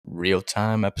Real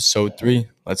Time, episode 3.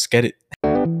 Let's get it.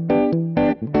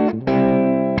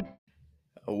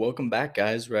 Welcome back,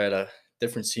 guys. We're at a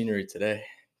different scenery today,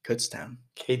 Kutztown.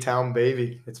 K-Town,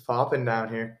 baby. It's popping down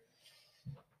here.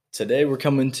 Today, we're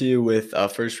coming to you with a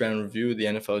first-round review of the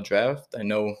NFL Draft. I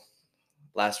know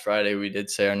last Friday we did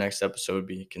say our next episode would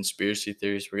be conspiracy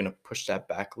theories. We're going to push that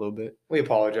back a little bit. We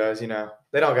apologize, They don't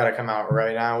got to come out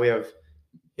right now. We have,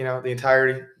 the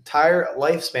entire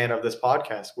lifespan of this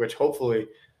podcast, which hopefully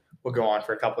will go on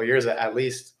for a couple of years at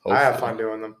least. Hopefully. I have fun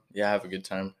doing them. Yeah, I have a good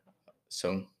time.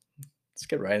 So let's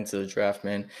get right into the draft,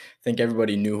 man. I think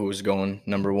everybody knew who was going.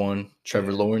 Number 1,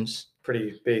 Trevor Lawrence.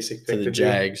 Pretty basic pick to the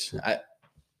Jags.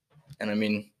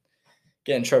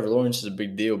 Getting Trevor Lawrence is a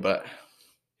big deal, but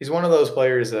he's one of those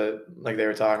players that, like they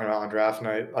were talking about on draft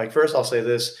night. Like, first, I'll say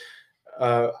this.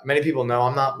 Many people know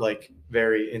I'm not,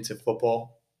 very into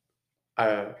football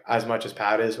as much as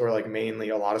Pat is, or, mainly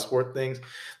a lot of sport things.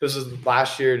 This was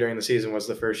last year during the season was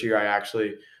the first year I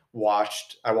actually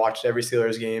watched. I watched every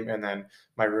Steelers game, and then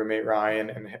my roommate Ryan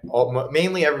and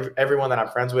mainly everyone that I'm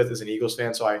friends with is an Eagles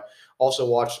fan, so I also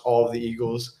watched all of the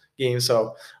Eagles games.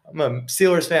 So I'm a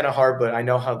Steelers fan at heart, but I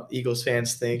know how Eagles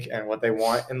fans think and what they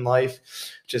want in life,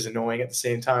 which is annoying at the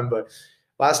same time. But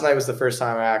last night was the first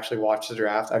time I actually watched the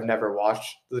draft. I've never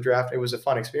watched the draft. It was a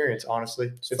fun experience, honestly.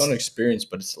 It's a fun experience,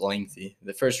 but it's lengthy.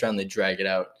 The first round, they drag it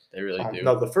out. They really do.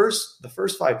 No, the first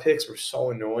 5 picks were so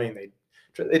annoying.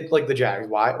 Like the Jags.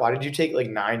 Why did you take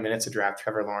 9 minutes to draft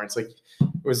Trevor Lawrence? It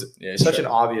was such an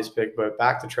obvious pick. But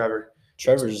back to Trevor.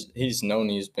 He's known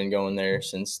he's been going there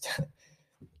since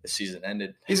the season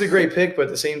ended. He's a great pick, but at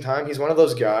the same time, he's one of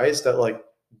those guys that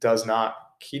does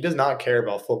not care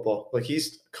about football.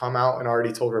 He's come out and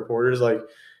already told reporters,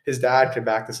 his dad could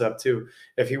back this up too.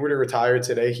 If he were to retire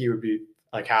today, he would be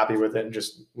happy with it and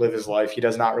just live his life. He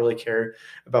does not really care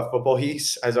about football. He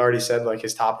has already said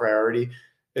his top priority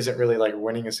isn't really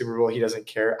winning a Super Bowl. He doesn't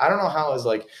care. I don't know how is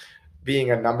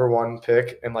being a number 1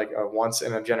 pick and a once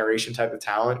in a generation type of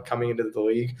talent coming into the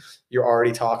league, you're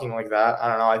already talking like that. I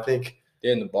don't know. I think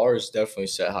and the bar is definitely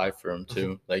set high for him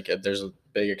too. There's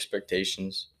big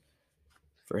expectations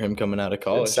for him coming out of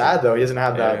college. It's sad though. He doesn't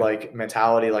have that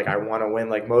mentality I want to win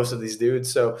like most of these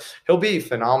dudes. So he'll be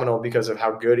phenomenal because of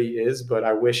how good he is, but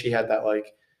I wish he had that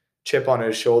chip on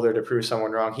his shoulder to prove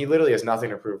someone wrong. He literally has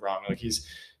nothing to prove wrong. He's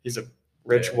a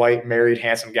rich, white, married,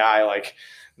 handsome guy.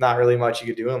 Not really much you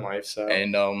could do in life. So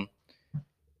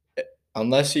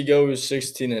unless he goes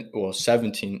 17 and 0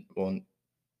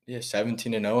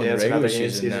 in the regular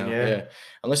season now. Yeah.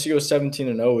 Unless he goes 17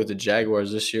 and 0 with the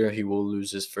Jaguars this year, he will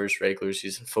lose his first regular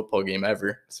season football game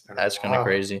ever. That's kind of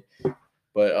crazy.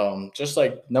 But just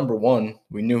number 1,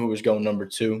 we knew who was going number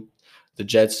 2. The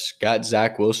Jets got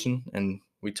Zach Wilson, and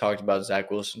we talked about Zach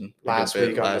Wilson last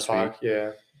week.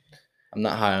 Yeah. I'm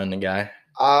not high on the guy.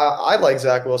 I like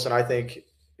Zach Wilson. I think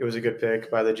it was a good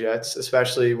pick by the Jets,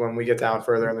 especially when we get down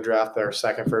further in the draft, their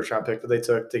second first-round pick that they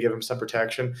took to give him some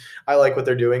protection. I like what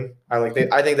they're doing. I think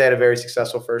they had a very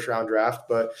successful first-round draft,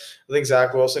 but I think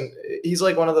Zach Wilson, he's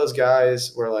one of those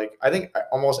guys where I think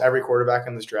almost every quarterback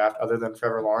in this draft, other than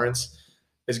Trevor Lawrence,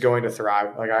 is going to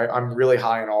thrive. I'm really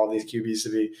high on all of these QBs to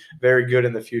be very good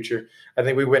in the future. I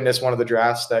think we witnessed one of the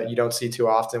drafts that you don't see too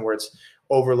often where it's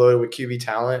overloaded with QB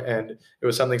talent, and it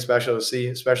was something special to see,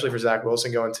 especially for Zach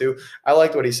Wilson going too. I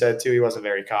liked what he said too. He wasn't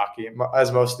very cocky,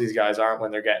 as most of these guys aren't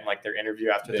when they're getting their interview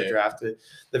after they're drafted.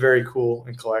 They're very cool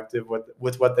and collective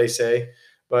with what they say.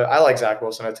 But I like Zach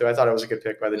Wilson too. I thought it was a good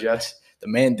pick by the Jets. The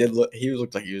man he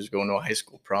looked like he was going to a high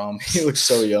school prom. He looked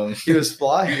so young. He was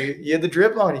fly. He had the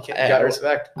drip on. You got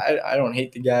respect. I don't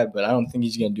hate the guy, but I don't think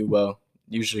he's going to do well.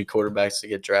 Usually quarterbacks that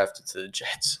get drafted to the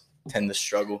Jets tend to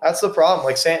struggle. That's the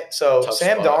problem. Sam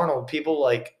Darnold, people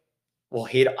will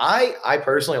hate. I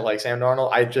personally like Sam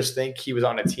Darnold. I just think he was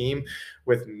on a team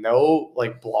with no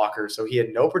blocker, so he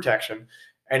had no protection,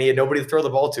 and he had nobody to throw the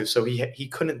ball to, so he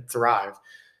couldn't thrive.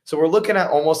 So we're looking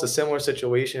at almost a similar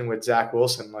situation with Zach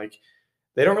Wilson.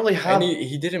 They don't really have. And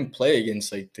he didn't play against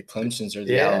the Clemsons or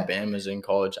the Alabamas in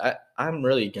college. I'm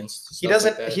really against. He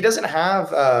doesn't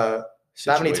have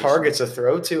that many targets to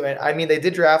throw to. And I mean, they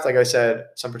did draft, like I said,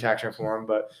 some protection for him,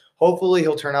 but hopefully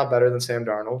he'll turn out better than Sam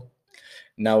Darnold.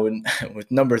 Now, with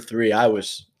number 3, I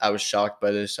was shocked by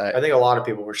this. I think a lot of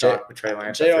people were shocked with Trey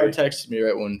Lance. JR texted me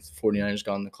right when 49ers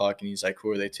got on the clock, and he's like,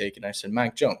 who are they taking? I said,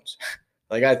 Mac Jones.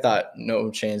 I thought no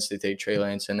chance they take Trey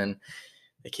Lance, and then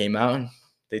they came out and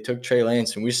they took Trey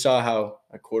Lance, and we saw how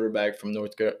a quarterback from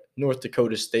North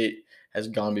Dakota State has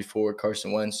gone before,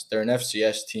 Carson Wentz. They're an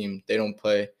FCS team. They don't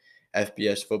play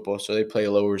FBS football, so they play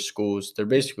lower schools. They're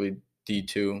basically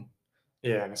D2.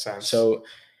 Yeah, in a sense. So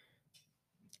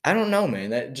I don't know, man.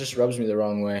 That just rubs me the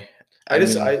wrong way.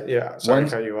 Sorry to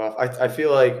cut you off. I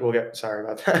feel like we'll get sorry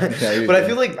about that, No, but I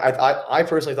feel like I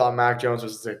personally thought Mac Jones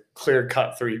was the clear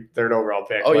cut third overall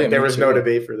pick. Oh, yeah, There me was no too.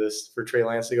 debate for Trey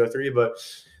Lance to go 3, but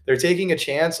they're taking a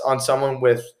chance on someone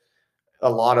with a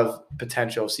lot of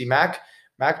potential. See, Mac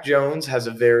Jones has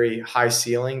a very high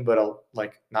ceiling, but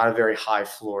not a very high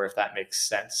floor, if that makes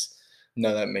sense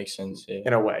No, that makes sense. Yeah.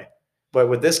 in a way. But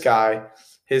with this guy,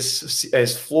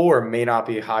 his floor may not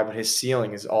be high, but his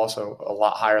ceiling is also a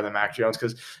lot higher than Mac Jones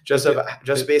because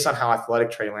just based on how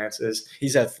athletic Trey Lance is.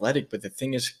 He's athletic, but the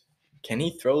thing is, can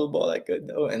he throw the ball that good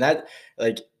though? And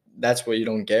that's what you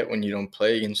don't get when you don't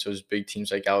play against those big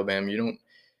teams like Alabama.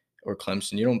 Or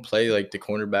Clemson. You don't play like the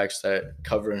cornerbacks that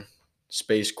cover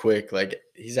space quick. Like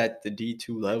he's at the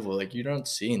D2 level. Like you don't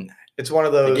see that. It's one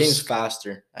of those. The game's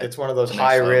faster. It's one of those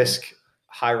high risk,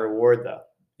 high reward though.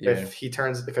 Yeah. If he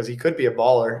turns, because he could be a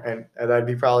baller, and that'd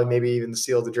be probably maybe even the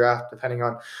steal of the draft, depending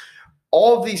on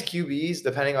all of these QBs,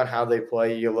 depending on how they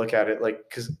play. You look at it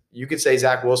because you could say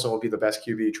Zach Wilson will be the best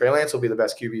QB, Trey Lance will be the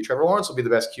best QB, Trevor Lawrence will be the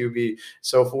best QB,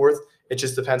 so forth. It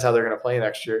just depends how they're going to play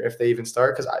next year if they even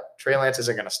start. Because Trey Lance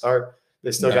isn't going to start.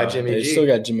 They still got Jimmy G. They still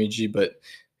got Jimmy G, but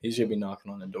he's going to be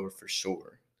knocking on the door for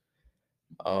sure.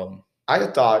 I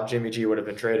thought Jimmy G would have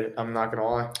been traded. I'm not gonna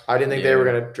lie. I didn't think they were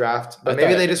gonna draft, but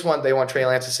maybe they want Trey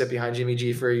Lance to sit behind Jimmy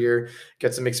G for a year,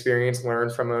 get some experience, learn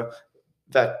from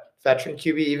that veteran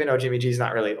QB. Even though Jimmy G's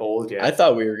not really old yet. I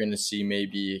thought we were gonna see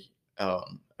maybe a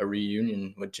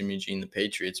reunion with Jimmy G and the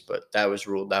Patriots, but that was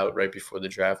ruled out right before the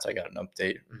draft. I got an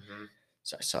update,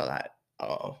 so I saw that.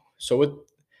 So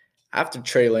after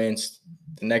Trey Lance,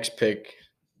 the next pick,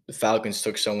 the Falcons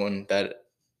took someone that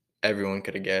everyone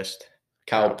could have guessed.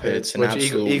 Kyle Pitts,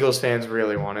 which Eagles fans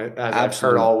really wanted. As I've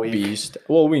heard all week. Beast.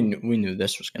 Well, we knew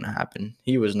this was going to happen.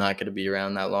 He was not going to be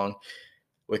around that long.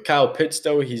 With Kyle Pitts,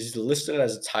 though, he's listed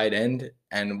as a tight end,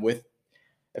 and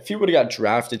if he would have got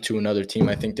drafted to another team,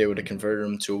 I think they would have converted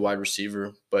him to a wide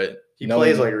receiver. But he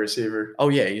plays like a receiver. Oh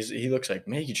yeah, he looks like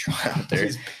Megatron out there.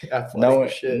 He's athletic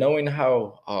as shit. Knowing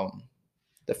how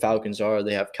the Falcons are,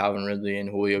 they have Calvin Ridley and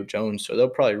Julio Jones, so they'll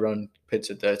probably run Pitts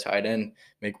at the tight end,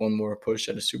 make one more push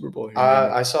at a Super Bowl.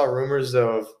 I saw rumors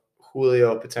though of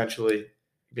Julio potentially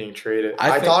being traded.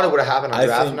 I thought it would have happened on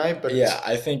draft night, but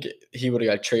I think he would have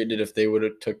got traded if they would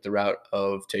have took the route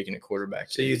of taking a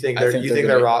quarterback. So you think they're going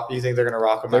to rock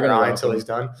Matt Ryan until he's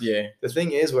done? Yeah. The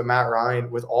thing is with Matt Ryan,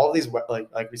 with all these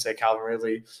like we say, Calvin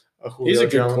Ridley, Julio he's a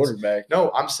good Jones, quarterback.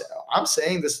 No, I'm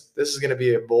saying this is going to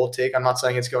be a bold take. I'm not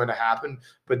saying it's going to happen,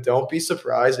 but don't be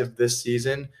surprised if this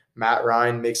season Matt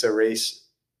Ryan makes a race.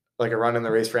 Like a run in the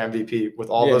race for MVP with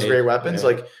all those great weapons. Yeah.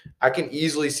 Like I can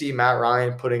easily see Matt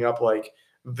Ryan putting up like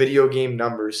video game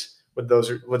numbers with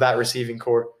that receiving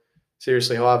core.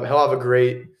 Seriously, he'll have a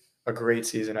great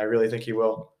season. I really think he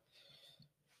will.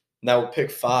 Now pick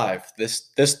 5.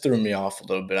 This threw me off a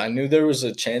little bit. I knew there was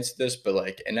a chance of this, but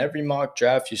like in every mock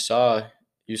draft you saw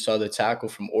the tackle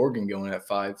from Oregon going at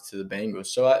 5 to the Bengals.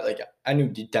 So I knew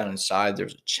deep down inside there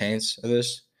was a chance of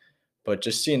this. But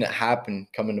just seeing it happen,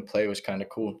 come into play was kind of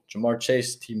cool. Jamar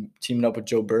Chase teaming up with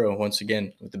Joe Burrow once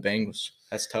again with the Bengals.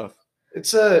 That's tough.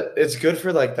 It's good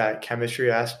for like that chemistry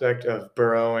aspect of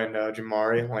Burrow and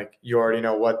Jamari. Like you already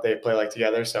know what they play like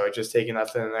together, so it's just taking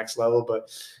that to the next level. But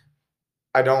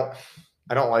I don't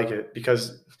like it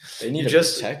because they need to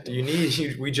protect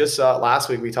him. We just saw last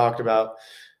week. We talked about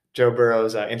Joe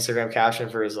Burrow's Instagram caption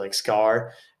for his like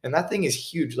scar, and that thing is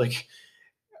huge. Like.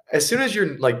 As soon as your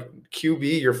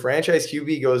your franchise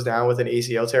QB goes down with an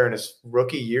ACL tear in his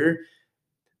rookie year,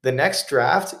 the next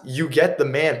draft, you get the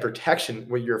man protection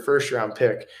with your first round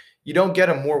pick. You don't get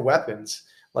him more weapons.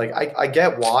 Like I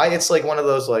get why. It's like one of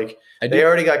those they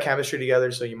already got chemistry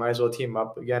together, so you might as well team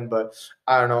up again. But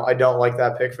I don't know. I don't like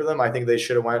that pick for them. I think they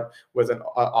should have went with an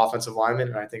offensive lineman,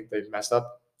 and I think they've messed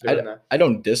up doing that. I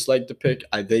don't dislike the pick.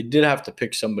 They did have to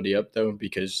pick somebody up though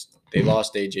because they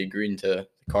lost AJ Green to the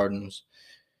Cardinals.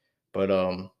 But,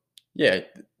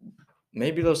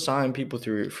 maybe they'll sign people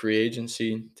through free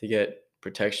agency to get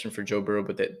protection for Joe Burrow,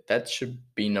 but that should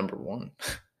be number 1.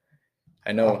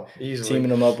 I know teaming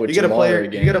them up with you get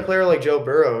a player like Joe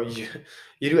Burrow, you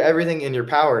do everything in your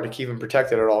power to keep him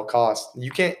protected at all costs.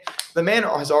 You can't – the man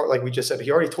has – like we just said,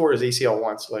 he already tore his ACL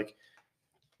once. Like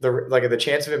the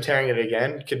chance of him tearing it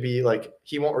again could be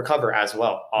he won't recover as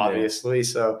well, obviously. Yeah.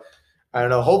 So, I don't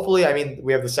know. Hopefully,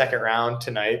 we have the second round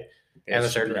tonight. And the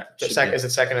third round. Is it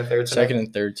second and third tonight? Second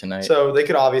and third tonight. So they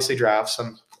could obviously draft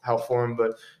some help for him.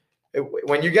 But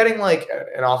when you're getting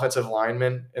an offensive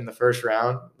lineman in the first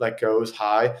round that goes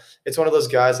high, it's one of those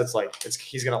guys that's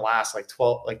he's going to last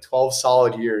 12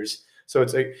 solid years. So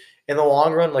it's in the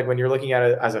long run, when you're looking at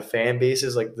it as a fan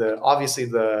basis, obviously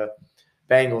the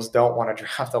Bengals don't want to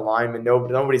draft a lineman.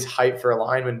 Nobody's hyped for a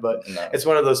lineman, but No. it's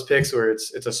one of those picks where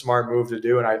it's a smart move to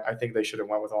do, and I think they should have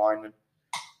went with a lineman.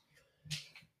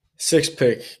 6th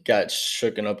pick got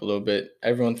shooken up a little bit.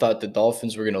 Everyone thought the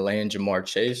Dolphins were going to land Jamar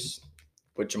Chase.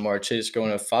 With Jamar Chase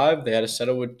going at 5, they had to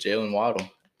settle with Jalen Waddle.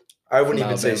 I wouldn't From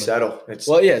even say Alabama.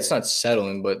 settle. Well, yeah, it's not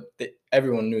settling, but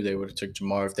everyone knew they would have took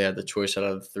Jamar if they had the choice out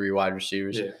of the 3 wide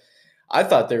receivers. Yeah. I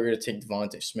thought they were going to take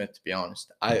Devontae Smith, to be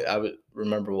honest. I would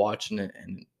remember watching it,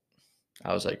 and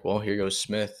I was like, well, here goes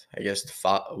Smith. I guess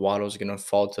Waddle's going to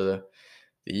fall to the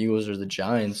Eagles or the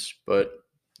Giants, but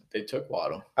they took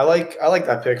Waddle. I like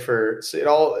that pick for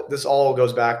 – this all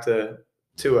goes back to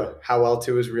Tua, how well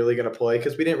Tua is really going to play,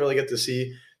 because we didn't really get to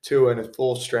see Tua in his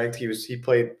full strength. He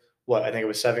played, what, I think it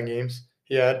was 7 games.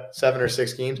 He had 7 or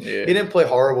 6 games. Yeah. He didn't play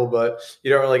horrible, but you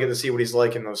don't really get to see what he's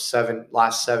like in those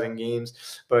last 7 games.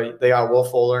 But they got Will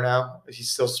Fuller now. He's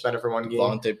still suspended for 1 game.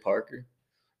 Devontae Parker.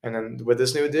 And then with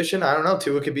this new addition, I don't know.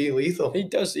 Tua could be lethal. He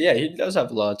does. Yeah, he does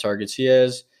have a lot of targets. He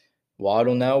has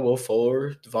Waddle now, Will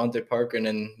Fuller, Devontae Parker, and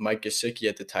then Mike Gesicki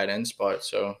at the tight end spot.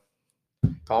 So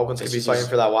Dolphins could be fighting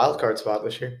for that wild card spot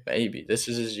this year. Maybe. This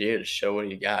is his year to show what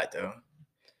he got, though.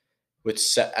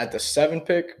 At the 7th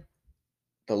pick,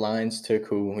 the Lions took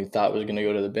who we thought was going to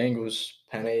go to the Bengals,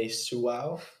 Penei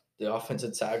Sewell, the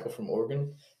offensive tackle from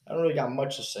Oregon. I don't really got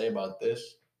much to say about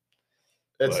this.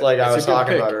 It's like I was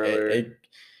talking about earlier.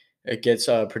 It gets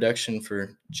production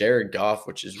for Jared Goff,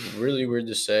 which is really weird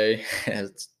to say.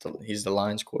 He's the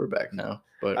Lions quarterback now.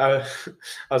 But I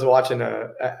was watching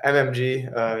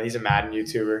MMG. He's a Madden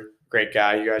YouTuber. Great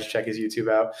guy. You guys check his YouTube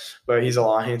out. But he's a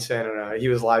Lions fan, and he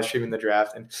was live streaming the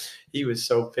draft, and he was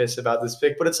so pissed about this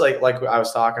pick. But it's like I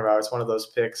was talking about. It's one of those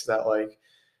picks that, like,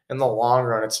 in the long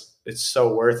run, it's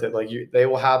so worth it. Like, they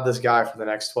will have this guy for the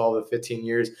next 12 to 15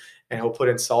 years, and he'll put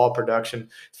in solid production.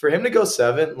 For him to go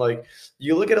 7, like,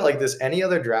 you look at it like this, any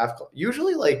other draft,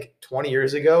 usually like 20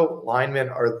 years ago, linemen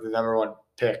are the number 1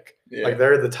 pick. Yeah. Like,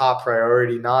 they're the top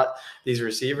priority, not these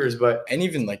receivers. And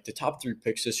even like the top 3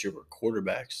 picks this year were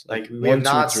quarterbacks. Like we have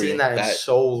not seen that in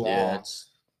so long. Yeah, it's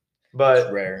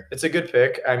rare. It's a good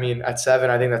pick. I mean, at 7,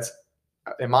 I think that's,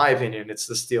 in my opinion, it's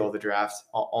the steal of the draft.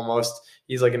 Almost,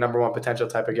 he's like a number 1 potential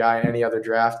type of guy in any other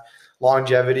draft.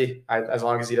 Longevity, as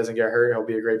long as he doesn't get hurt, he'll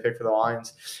be a great pick for the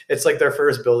Lions. It's like their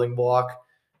first building block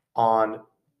on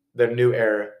the new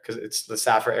era, because it's the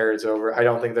Stafford era is over. I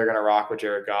don't think they're going to rock with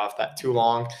Jared Goff that too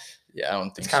long. Yeah, I don't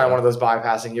think it's kind of one of those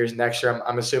bypassing years. Next year,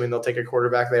 I'm assuming they'll take a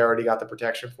quarterback. They already got the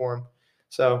protection for him.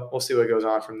 So we'll see what goes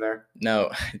on from there. Now,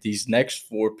 these next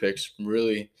 4 picks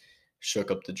really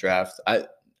shook up the draft.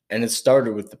 And it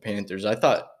started with the Panthers. I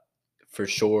thought for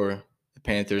sure the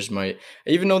Panthers might,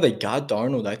 even though they got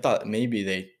Darnold, I thought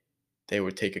maybe they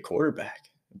would take a quarterback.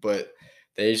 But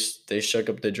they shook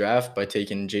up the draft by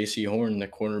taking J.C. Horn, the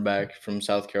cornerback from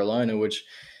South Carolina, which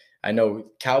I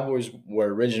know Cowboys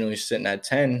were originally sitting at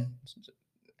 10.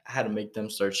 I had to make them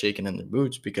start shaking in their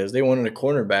boots because they wanted a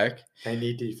cornerback. They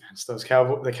need defense.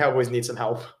 The Cowboys need some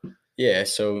help. Yeah,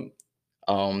 so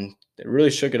they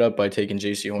really shook it up by taking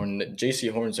J.C. Horn. J.C.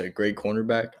 Horn's a great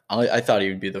cornerback. I thought he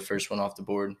would be the first one off the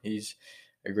board. He's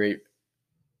a great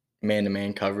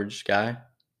man-to-man coverage guy.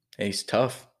 And he's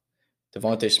tough.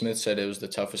 Devontae Smith said it was the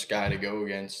toughest guy to go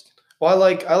against. Well,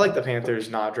 I like the Panthers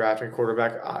not drafting a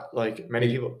quarterback. Like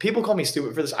many people call me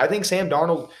stupid for this. I think Sam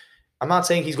Darnold, I'm not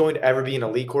saying he's going to ever be an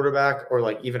elite quarterback or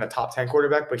like even a top 10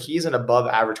 quarterback, but he's an above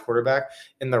average quarterback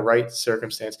in the right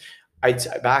circumstance.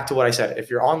 Back to what I said. If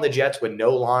you're on the Jets with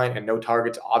no line and no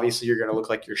targets, obviously you're going to look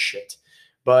like you're shit.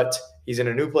 But he's in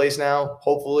a new place now.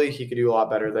 Hopefully he could do a lot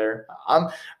better there.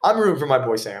 I'm rooting for my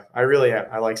boy Sam. I really am.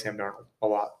 I like Sam Darnold a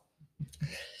lot.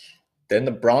 Then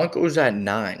the Broncos at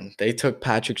 9. They took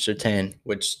Patrick Surtain,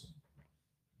 which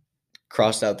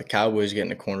crossed out the Cowboys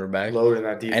getting a cornerback. Loading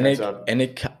that defense up. And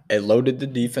it loaded the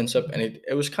defense up. And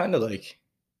it was kind of like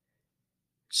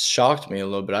shocked me a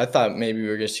little bit. I thought maybe we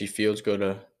were going to see Fields go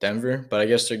to Denver. But I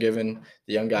guess they're giving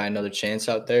the young guy another chance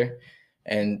out there.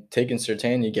 And taking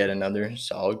Surtain, you get another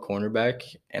solid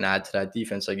cornerback. And add to that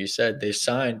defense, like you said, they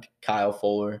signed Kyle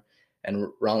Fuller and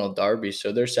Ronald Darby,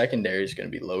 so their secondary is going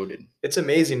to be loaded. It's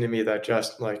amazing to me that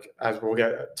as we'll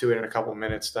get to it in a couple of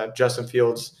minutes, that Justin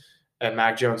Fields and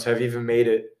Mac Jones have even made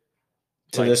it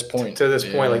to this point.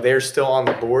 Like they're still on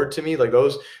the board to me. Like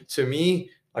those, to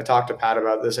me, I talked to Pat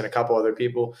about this and a couple other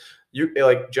people. You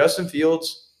like Justin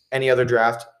Fields, any other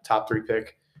draft, top 3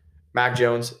 pick. Mac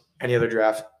Jones, any other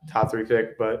draft, top 3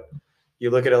 pick. But you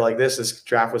look at it like this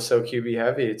draft was so QB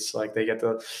heavy. It's like they get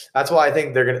that's why I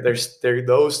think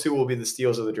those 2 will be the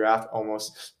steals of the draft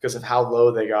almost because of how low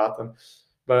they got them.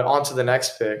 But on to the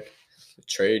next pick.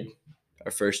 Our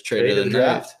first trade of the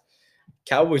draft.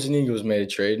 Cowboys and Eagles made a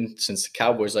trade since the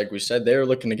Cowboys, like we said, they were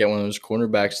looking to get one of those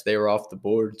cornerbacks. They were off the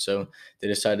board, so they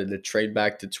decided to trade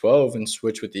back to 12 and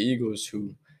switch with the Eagles,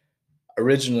 who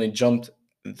originally jumped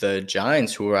the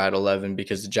Giants, who were at 11,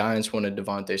 because the Giants wanted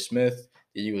Devontae Smith.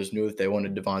 The Eagles knew if they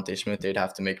wanted Devontae Smith, they'd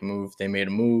have to make a move. They made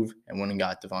a move and went and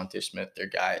got Devontae Smith, their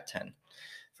guy at 10.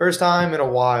 First time in a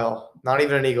while, not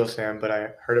even an Eagles fan, but I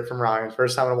heard it from Ryan.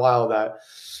 First time in a while that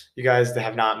you guys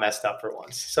have not messed up for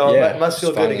once. So Yeah, it must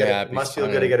feel good to get happy, must feel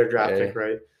good to get a draft yeah. pick,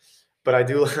 right? But I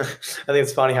do. I think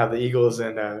it's funny how the Eagles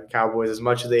and Cowboys, as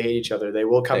much as they hate each other, they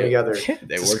will come together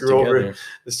They to work screw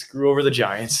together. over the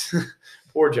Giants.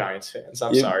 Poor Giants fans.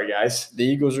 I'm sorry, guys. The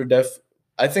Eagles are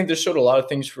I think this showed a lot of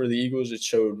things for the Eagles. It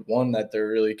showed, one, that they're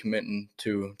really committing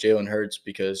to Jalen Hurts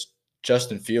because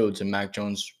Justin Fields and Mac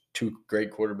Jones, two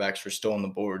great quarterbacks, were still on the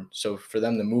board. So for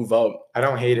them to move up, I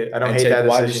don't hate it. I don't and hate take that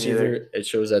wide decision either. it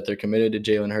shows that they're committed to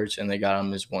Jalen Hurts, and they got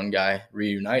him as one guy,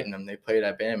 reuniting them. They played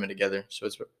at Bama together, so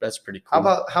that's pretty cool.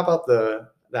 How about the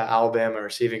Alabama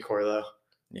receiving core though?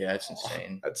 Yeah, it's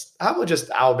insane. How about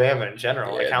just Alabama in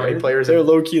general? Yeah, like how many players? They're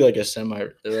low key like a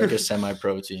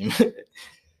semi-pro team.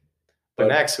 But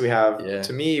next we have,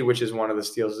 to me, which is one of the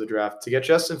steals of the draft, to get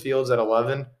Justin Fields at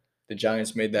 11. The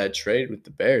Giants made that trade with the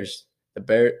Bears. The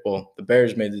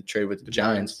Bears made the trade with the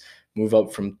Giants, move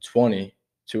up from 20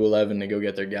 to 11 to go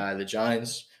get their guy. The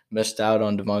Giants missed out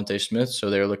on Devontae Smith, so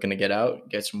they were looking to get out,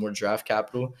 get some more draft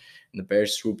capital, and the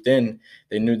Bears swooped in.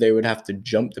 They knew they would have to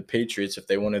jump the Patriots if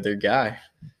they wanted their guy.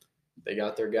 They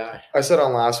got their guy. I said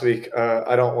on last week,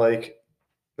 I don't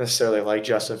necessarily like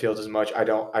Justin Fields as much. I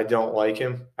don't like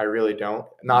him. I really don't.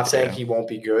 Not saying he won't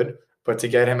be good, but to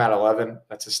get him at 11,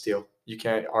 that's a steal. You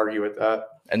can't argue with that.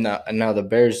 And now the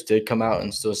Bears did come out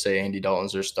and still say Andy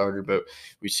Dalton's their starter, but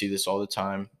we see this all the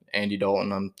time. Andy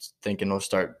Dalton, I'm thinking he'll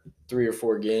start 3 or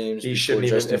 4 games. He shouldn't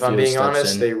even. If I'm being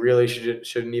honest, they really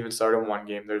shouldn't even start him one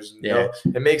game.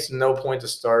 It makes no point to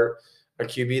start a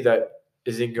QB that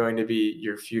isn't going to be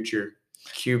your future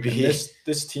QB. And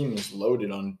this team is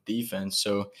loaded on defense,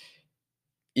 so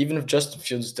even if Justin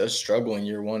Fields does struggle in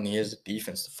year one, he has a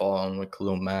defense to fall on with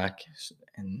Khalil Mack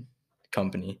and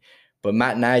company. But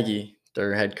Matt Nagy,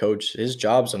 their head coach, his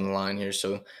job's on the line here.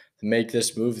 So to make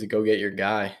this move to go get your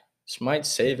guy, this might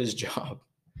save his job.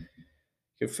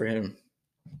 Good for him.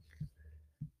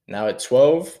 Now at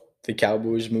 12, the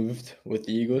Cowboys moved with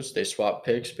the Eagles. They swapped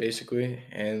picks, basically.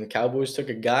 And the Cowboys took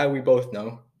a guy we both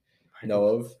know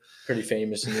of, pretty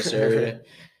famous in this area,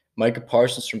 Micah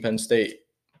Parsons from Penn State.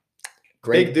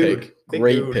 Great pick.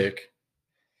 Great pick.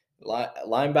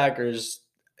 Linebackers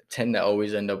tend to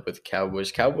always end up with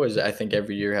Cowboys. Cowboys, I think,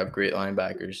 every year have great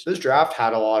linebackers. This draft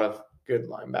had a lot of good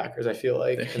linebackers, I feel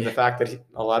like. And the fact that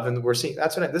 11, we're seeing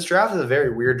 – this draft is a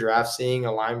very weird draft, seeing a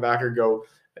linebacker go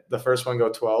 – the first one go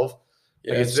 12.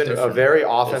 Yeah, it's been a very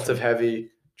offensive-heavy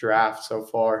draft so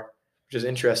far, which is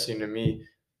interesting to me.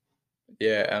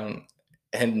 Yeah,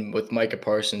 and with Micah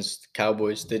Parsons, the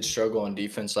Cowboys did struggle on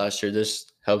defense last year.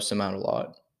 This helps them out a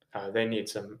lot. They need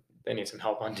some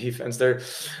help on defense. Their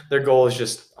goal is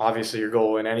just, obviously your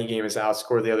goal in any game is to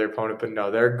outscore the other opponent, but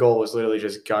no, their goal is literally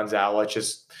just guns out.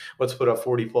 Let's put up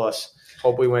 40 plus.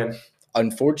 Hope we win.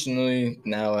 Unfortunately,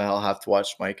 now I'll have to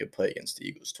watch Micah play against the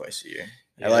Eagles twice a year.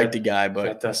 Yeah, I like the guy, but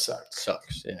that does suck.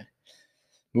 Sucks, yeah.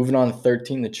 Moving on to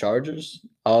 13, the Chargers.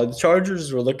 The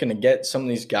Chargers were looking to get some of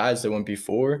these guys that went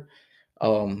before,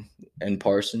 and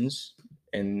Parsons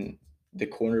and the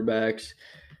cornerbacks.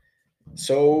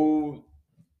 So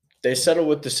they settled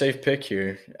with the safe pick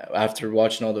here after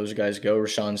watching all those guys go.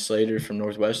 Rashawn Slater from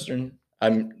Northwestern.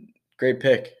 Great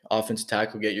pick. Offensive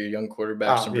tackle, get your young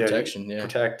quarterback some protection. Yeah.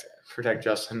 Protect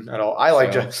Justin at all. I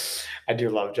like Justin. I do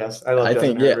love Justin. I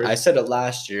think Herbert. I said it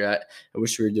last year. I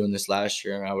wish we were doing this last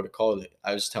year, and I would have called it.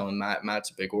 I was telling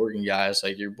Matt's a big Oregon guy. It's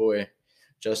like, your boy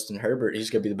Justin Herbert, he's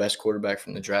going to be the best quarterback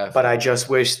from the draft. But I just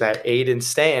wish that Aiden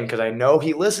Stan, because I know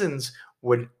he listens,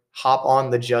 would hop on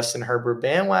the Justin Herbert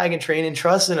bandwagon train and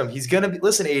trust in him. He's going to be –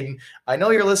 listen, Aiden, I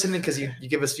know you're listening because you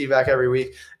give us feedback every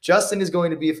week. Justin is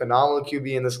going to be a phenomenal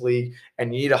QB in this league,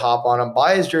 and you need to hop on him.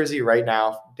 Buy his jersey right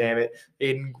now. Damn it.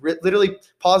 Aiden, literally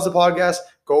pause the podcast,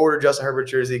 go order Justin Herbert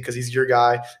jersey because he's your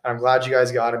guy, and I'm glad you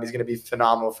guys got him. He's going to be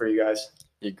phenomenal for you guys.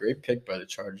 Yeah, great pick by the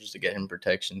Chargers to get him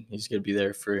protection. He's going to be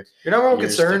there for your number one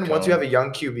concern once you have a young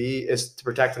QB is to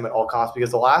protect him at all costs, because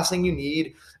the last thing you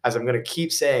need, as I'm going to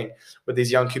keep saying with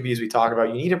these young QBs we talk about,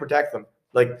 you need to protect them.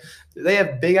 Like, they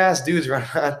have big-ass dudes running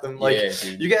at them. Like,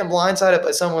 you're getting blindsided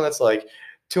by someone that's like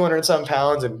 200 some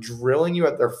pounds and drilling you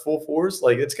at their full force,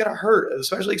 like it's gonna hurt,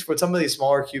 especially for some of these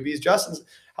smaller QBs. Justin's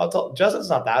how tall? Justin's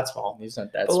not that small. He's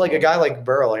not that But small. like a guy like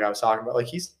Burrow, like I was talking about, like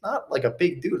he's not like a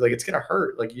big dude. Like it's gonna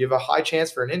hurt. Like you have a high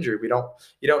chance for an injury. You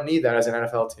don't need that as an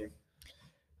NFL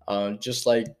team. Just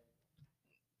like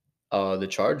the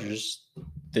Chargers,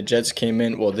 the Jets came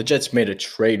in. Well, the Jets made a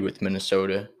trade with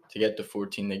Minnesota to get the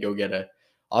 14. They go get a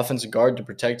offensive guard to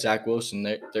protect Zach Wilson.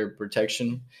 Their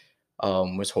protection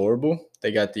was horrible.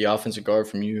 They got the offensive guard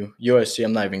from USC.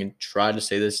 I'm not even gonna try to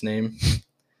say this name.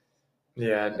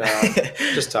 Yeah,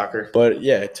 just Tucker. But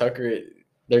yeah, Tucker.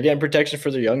 They're getting protection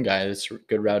for their young guy. It's a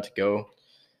good route to go.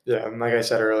 Yeah, and like I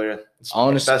said earlier, it's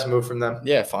Honestly, the best move from them.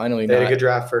 Yeah, finally. They had a good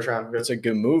draft first round. It's a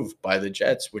good move by the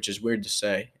Jets, which is weird to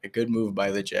say. A good move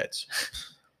by the Jets.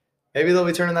 Maybe they'll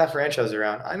be turning that franchise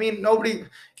around. I mean,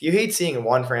 you hate seeing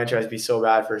one franchise be so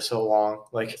bad for so long.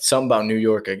 Like something about New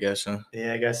York, I guess, huh?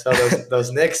 Yeah, I guess so.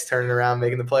 Those Knicks turning around,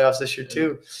 making the playoffs this year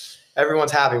too.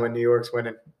 Everyone's happy when New York's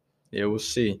winning. Yeah, we'll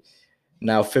see.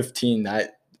 Now 15.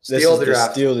 Steal the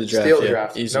draft. Steal the draft. Steal the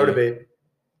draft. Easily. No debate.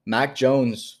 Mac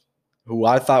Jones, who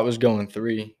I thought was going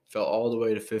 3, fell all the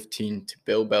way to 15 to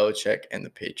Bill Belichick and the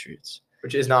Patriots.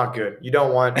 Which is not good. You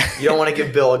don't want to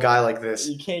give Bill a guy like this.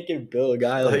 You can't give Bill a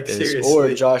guy like this. Seriously.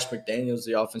 Or Josh McDaniels,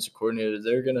 the offensive coordinator.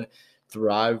 They're going to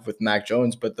thrive with Mac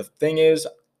Jones. But the thing is,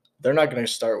 they're not going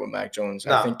to start with Mac Jones.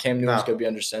 I think Cam Newton's going to be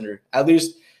under center. At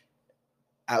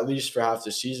least for half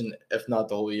the season, if not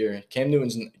the whole year. Cam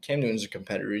Newton's a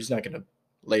competitor. He's not going to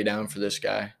lay down for this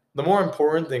guy. The more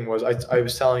important thing was I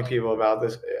was telling people about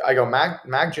this. I go,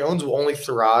 Mac Jones will only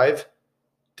thrive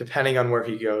depending on where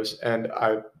he goes. And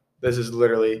this is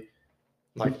literally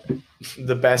like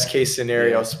the best case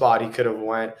scenario spot he could have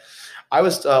went. I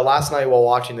was last night while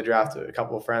watching the draft with a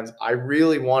couple of friends. I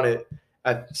really wanted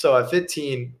at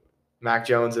 15, Mac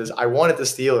Jones is. I wanted the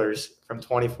Steelers from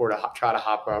 24 to try to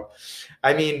hop up.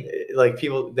 I mean, like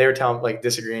people, they were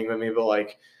disagreeing with me, but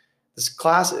like this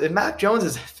class, if Mac Jones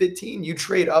is 15, you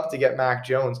trade up to get Mac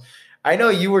Jones. I know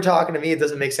you were talking to me. It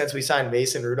doesn't make sense. We signed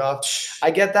Mason Rudolph. I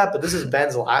get that, but this is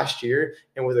Ben's last year.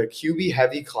 And with a QB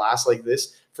heavy class like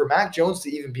this, for Mac Jones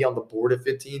to even be on the board at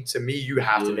 15, to me, you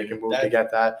have to make a move to get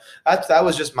that. That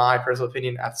was just my personal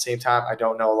opinion. At the same time, I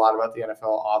don't know a lot about the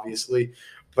NFL, obviously,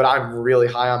 but I'm really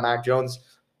high on Mac Jones.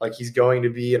 Like he's going to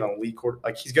be an elite quarter.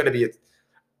 Like he's going to be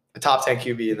a top 10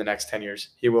 QB in the next 10 years.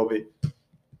 He will be.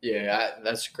 Yeah,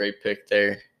 that's a great pick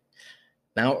there.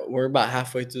 Now we're about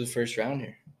halfway through the first round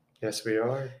here. Yes, we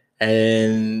are.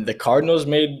 And the Cardinals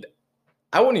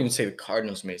I wouldn't even say the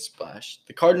Cardinals made a splash.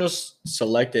 The Cardinals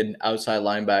selected outside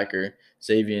linebacker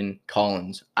Zaven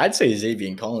Collins. I'd say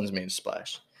Zaven Collins made a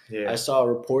splash. Yeah. I saw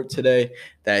a report today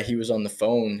that he was on the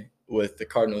phone with the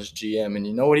Cardinals GM. And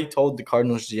you know what he told the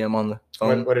Cardinals GM on the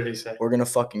phone? What did he say? We're going to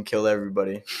fucking kill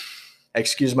everybody.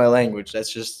 Excuse my language.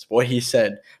 That's just what he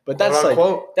said. But that's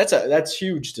that's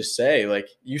huge to say. Like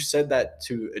you said that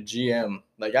to a GM.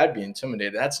 Like I'd be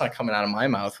intimidated. That's not coming out of my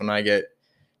mouth when I get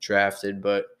drafted.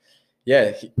 But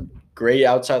yeah, great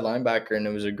outside linebacker, and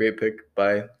it was a great pick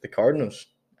by the Cardinals,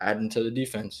 adding to the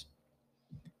defense.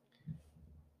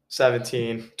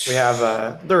 17. We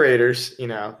have the Raiders. You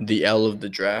know, the L of the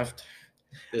draft.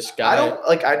 This guy. I don't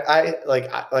like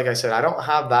I said, I don't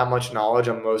have that much knowledge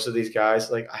on most of these guys.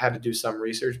 Like I had to do some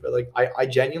research, but like I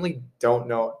genuinely don't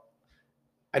know.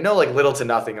 I know like little to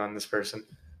nothing on this person.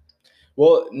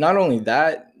 Well, not only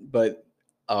that, but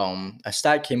a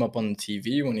stat came up on the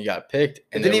TV when he got picked.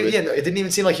 And it didn't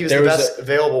even seem like he was the best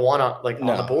available one on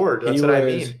the board. That's what I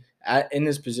mean. In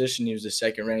his position, he was the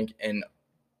second rank, and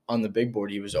on the big board,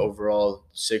 he was overall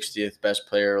 60th best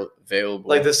player available.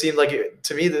 Like this seemed like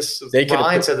to me.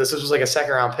 Ryan said this was like a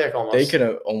second round pick almost. They could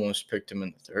have almost picked him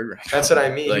in the third round. That's what I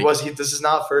mean. This is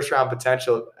not first round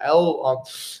potential.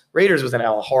 Raiders with an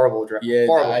L, horrible draft. Yeah,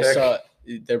 horrible I pick. saw.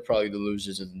 They're probably the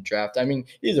losers of the draft. I mean,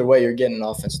 either way, you're getting an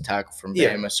offensive tackle from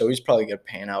Bama, so he's probably gonna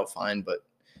pan out fine. But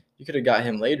you could have got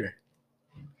him later.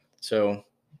 So.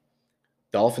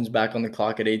 Dolphins back on the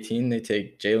clock at 18. They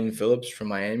take Jalen Phillips from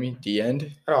Miami,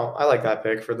 D-end. Oh, I like that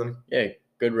pick for them. Yeah,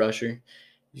 good rusher.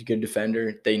 He's a good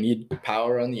defender. They need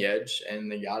power on the edge,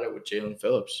 and they got it with Jalen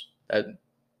Phillips.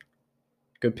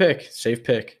 Good pick, safe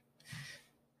pick.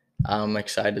 I'm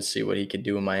excited to see what he could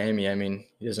do in Miami. I mean,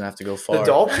 he doesn't have to go far. The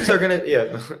Dolphins are going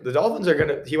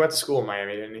to – he went to school in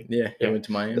Miami, didn't he? Yeah, he went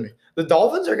to Miami. The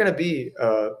Dolphins are going to be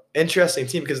an interesting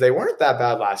team because they weren't that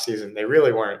bad last season. They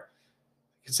really weren't.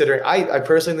 Considering, I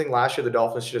personally think last year the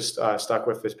Dolphins just stuck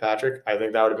with Fitzpatrick. I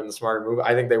think that would have been the smarter move.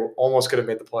 I think they almost could have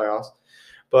made the playoffs.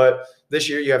 But this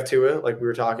year you have Tua, like we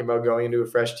were talking about, going into a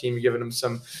fresh team. You're giving them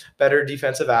some better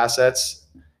defensive assets.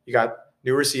 You got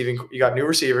new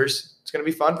receivers. It's It's going to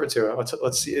be fun for Tua.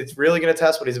 Let's see. It's really going to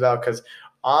test what he's about because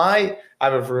I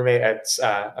have a roommate at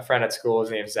a friend at school.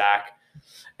 His name's Zach,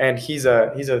 and he's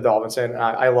a Dolphins fan.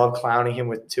 I love clowning him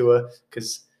with Tua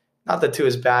because not that Tua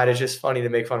is bad. It's just funny to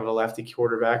make fun of a lefty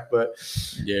quarterback. But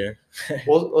Yeah.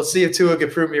 let's see if Tua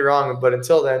could prove me wrong. But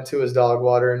until then, Tua's dog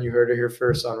water, and you heard it here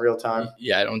first on Real Time.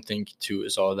 Yeah, I don't think 2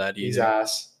 is all that either. He's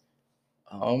ass.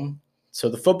 So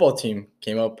the football team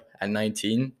came up at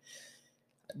 19.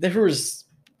 It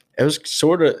was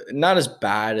sort of not as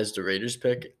bad as the Raiders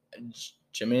pick.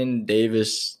 Jamin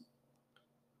Davis,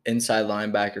 inside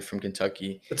linebacker from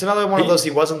Kentucky. It's another one of those. He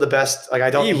wasn't the best. Like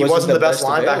he wasn't the best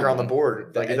linebacker on the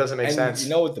board. Like it doesn't make sense. You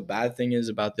know what the bad thing is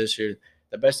about this year?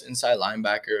 The best inside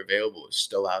linebacker available is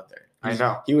still out there. I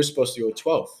know. He was supposed to go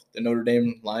 12th. The Notre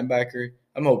Dame linebacker.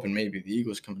 I'm hoping maybe the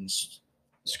Eagles come and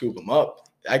scoop him up.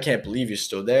 I can't believe he's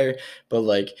still there. But,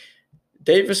 like,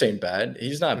 Davis ain't bad.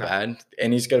 He's not bad.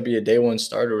 And he's going to be a day one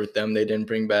starter with them. They didn't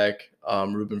bring back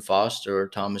Reuben Foster or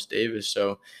Thomas Davis.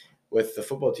 So, with the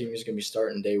football team, he's going to be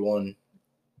starting day one.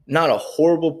 Not a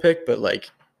horrible pick, but, like,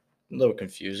 a little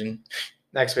confusing.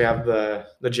 Next, we have the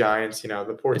Giants.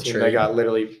 The poor team trade. They got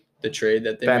literally the trade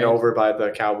that they bent made. over by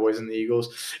the Cowboys and the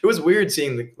Eagles. It was weird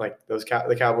seeing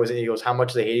the Cowboys and Eagles, how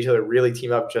much they hate each other, really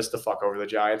team up just to fuck over the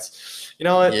Giants. You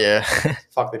know what? Yeah.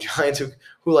 Fuck the Giants.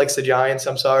 Who likes the Giants?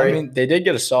 I'm sorry. I mean, they did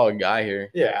get a solid guy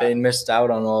here. Yeah. They missed out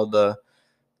on all the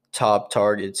top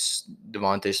targets,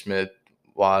 Devontae Smith,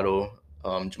 Waddle,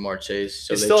 Jamar Chase.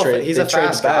 So he's a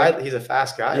fast guy. He's a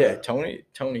fast guy. Yeah, Tony,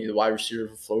 the wide receiver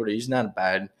from Florida, he's not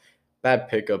a bad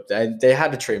pickup. They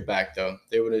had to trade back though.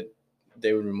 They would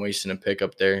have been wasting a pick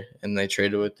up there, and they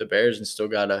traded with the Bears and still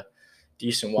got a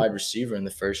decent wide receiver in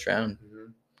the first round. Mm-hmm.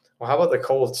 Well, how about the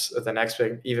Colts at the next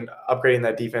pick, even upgrading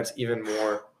that defense even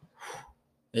more?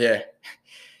 Yeah.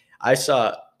 I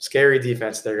saw scary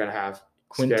defense they're going to have.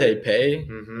 Quinte Pay,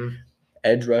 mm-hmm.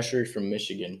 edge rusher from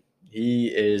Michigan. He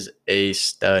is a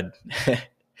stud.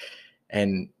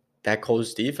 And that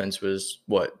Colts defense was,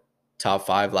 what, top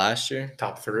 5 last year?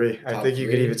 Top 3. I think you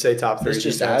could even say top 3. This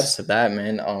just adds to that,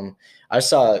 man. I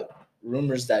saw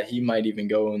rumors that he might even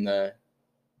go in the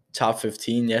top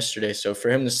 15 yesterday. So for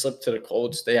him to slip to the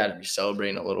Colts, they had to be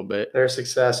celebrating a little bit. Their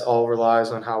success all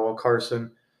relies on how well Carson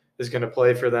is going to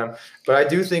play for them. But I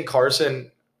do think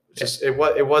Carson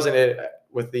it wasn't it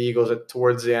with the Eagles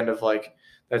towards the end of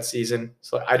that season.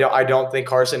 So I don't think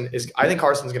Carson is. I think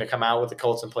Carson's going to come out with the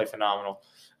Colts and play phenomenal.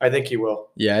 I think he will.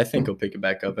 Yeah, I think he'll pick it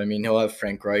back up. I mean, he'll have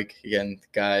Frank Reich again, the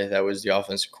guy that was the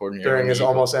offensive coordinator during his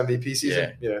almost MVP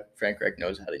season. Yeah, Frank Reich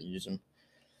knows how to use him.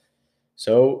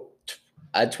 So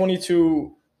at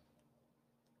 22,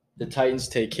 the Titans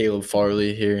take Caleb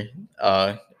Farley here,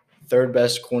 third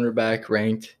best cornerback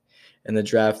ranked in the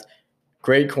draft.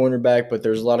 Great cornerback, but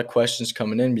there's a lot of questions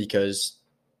coming in because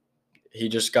he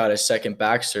just got a second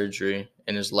back surgery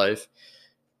in his life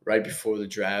right before the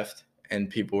draft. And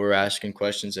people were asking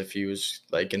questions if he was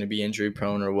going to be injury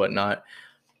prone or whatnot.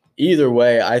 Either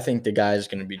way, I think the guy is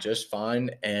going to be just fine,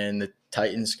 and the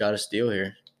Titans got a steal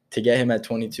here. To get him at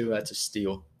 22, that's a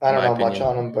steal. I don't know much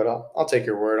on him, but I'll take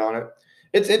your word on it.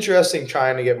 It's interesting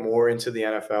trying to get more into the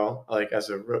NFL. As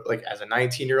a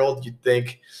 19-year-old, you'd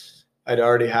think I'd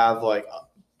already have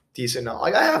decent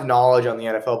knowledge. I have knowledge on the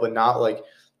NFL, but not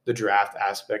the draft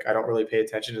aspect. I don't really pay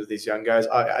attention to these young guys.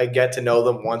 I get to know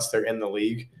them once they're in the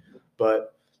league.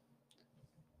 But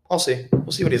I'll see.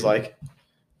 We'll see what he's like.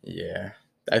 Yeah,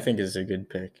 I think it's a good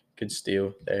pick. Good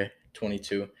steal there.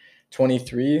 22.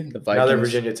 23, the Vikings. Another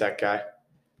Virginia Tech guy.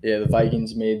 Yeah, the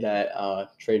Vikings made that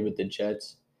trade with the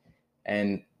Jets.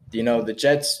 And, the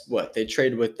Jets, they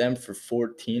traded with them for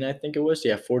 14, I think it was.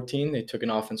 Yeah, 14. They took an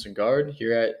offensive guard.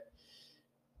 Here at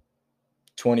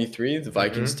 23, the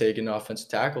Vikings take an offensive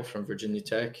tackle from Virginia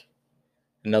Tech.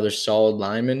 Another solid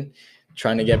lineman.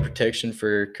 Trying to get protection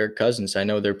for Kirk Cousins. I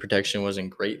know their protection wasn't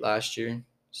great last year,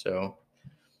 so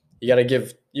you gotta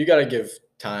give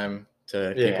time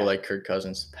to people like Kirk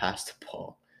Cousins to pass the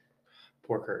ball.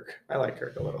 Poor Kirk. I like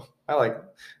Kirk a little. I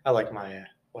like my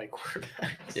white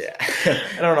quarterbacks. Yeah,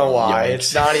 I don't know why.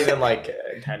 It's not even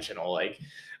intentional.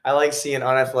 I like seeing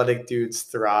unathletic dudes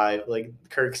thrive.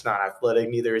 Kirk's not athletic,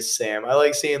 neither is Sam. I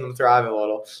like seeing them thrive a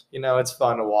little. It's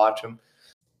fun to watch them.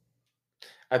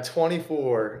 At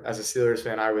 24, as a Steelers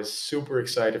fan, I was super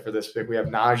excited for this pick. We have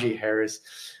Najee Harris.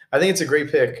 I think it's a great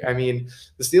pick. I mean,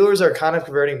 the Steelers are kind of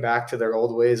converting back to their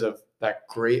old ways of that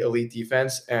great elite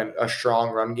defense and a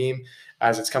strong run game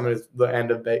as it's coming to the end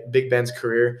of Big Ben's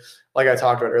career. Like I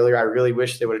talked about earlier, I really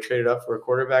wish they would have traded up for a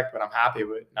quarterback, but I'm happy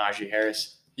with Najee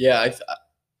Harris. Yeah,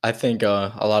 I think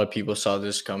a lot of people saw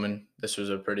this coming. This was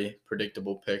a pretty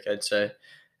predictable pick, I'd say,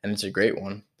 and it's a great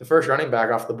one. The first running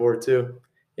back off the board, too.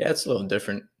 Yeah, it's a little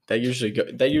different. They usually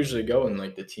go in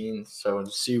like the teens. So to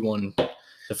see one, the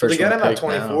But to first get one him at picked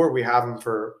now. 24, we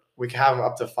can have him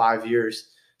up to 5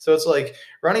 years. So it's like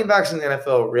running backs in the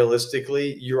NFL,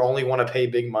 realistically, you only want to pay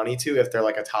big money to if they're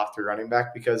like a top 3 running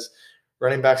back, because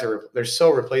running backs they're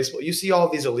so replaceable. You see all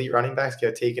these elite running backs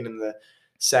get taken in the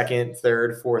second,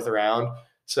 third, fourth round.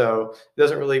 So it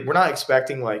doesn't really, we're not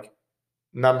expecting like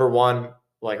number one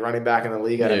like running back in the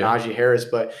league at a Yeah. Najee Harris,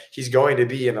 but he's going to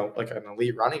be like an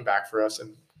elite running back for us,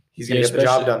 and he's Yeah, going to get the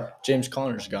job especially done. James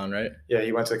Conner's gone, right? Yeah,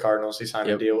 he went to the Cardinals. He signed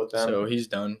a Yep. deal with them. So he's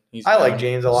done. I like done.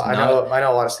 James a It's lot. I not-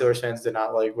 know a lot of Steelers fans did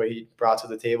not like what he brought to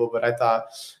the table, but I thought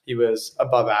he was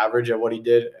above average at what he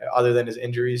did, other than his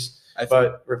injuries. I think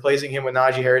But replacing him with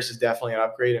Najee Harris is definitely an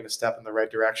upgrade and a step in the right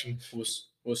direction.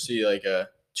 we'll see like a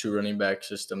 2 running back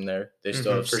system there. They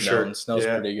still have for Snell, sure. and Snell's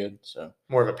Yeah. pretty good. So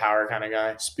More of a power kind of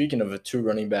guy. speaking of a 2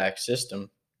 running back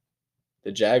system,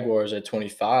 the Jaguars at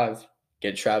 25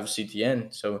 get Travis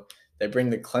Etienne. So they bring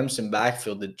the Clemson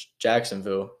backfield to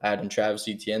Jacksonville, adding Travis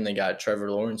Etienne. They got Trevor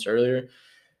Lawrence earlier,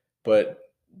 but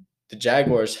the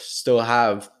Jaguars still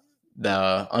have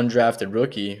the undrafted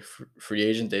rookie free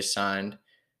agent they signed,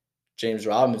 James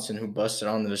Robinson, who busted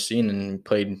onto the scene and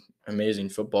played amazing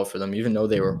football for them, even though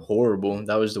they were horrible.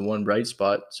 That was the one bright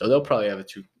spot. So they'll probably have a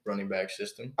 2 running back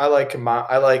system. I like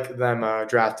them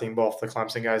drafting both the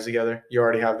Clemson guys together. You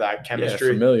already have that chemistry.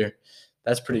 Yeah, familiar.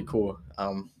 That's pretty cool.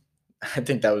 I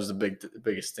think that was the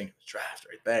biggest thing in the draft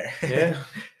right there. Yeah.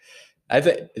 I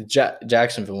think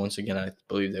Jacksonville, once again, I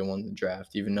believe they won the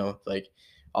draft, even though like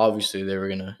obviously they were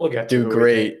gonna We'll get do to who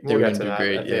great. We'll They were get to gonna that do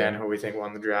great. at the end, who we think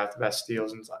won the draft, best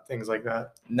steals and things like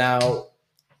that. Now,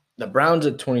 the Browns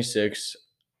at 26.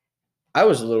 I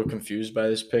was a little confused by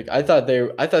this pick. I thought they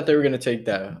were gonna take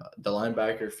the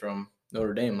linebacker from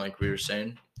Notre Dame, like we were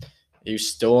saying.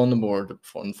 He's still on the board,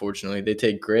 unfortunately. They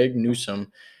take Greg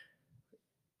Newsome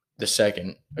the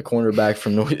second, a cornerback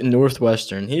from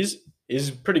Northwestern. He's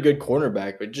a pretty good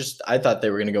cornerback, but just I thought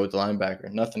they were gonna go with the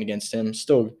linebacker. Nothing against him.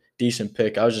 Still decent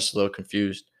pick. I was just a little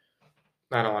confused.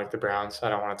 I don't like the Browns. I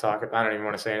don't even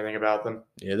want to say anything about them.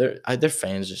 Yeah, their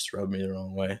fans just rub me the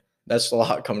wrong way. That's a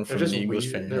lot coming from an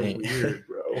Eagles fan. They're weird,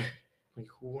 bro. Like,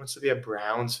 who wants to be a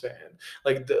Browns fan?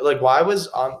 Why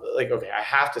was okay, I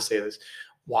have to say this.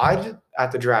 Why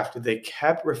at the draft they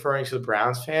kept referring to the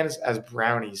Browns fans as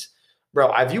brownies?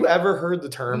 Bro, have you ever heard the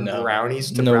term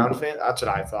brownies to Brown fans? That's what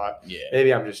I thought. Yeah.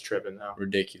 Maybe I'm just tripping now.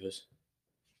 Ridiculous.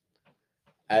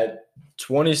 At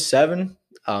 27,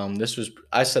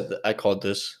 I called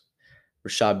this.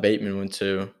 Rashad Bateman went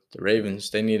to the Ravens.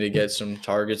 They needed to get some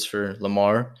targets for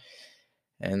Lamar,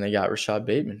 and they got Rashad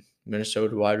Bateman,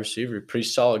 Minnesota wide receiver, pretty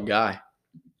solid guy.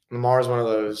 Lamar is one of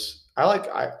those.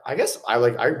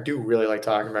 I do really like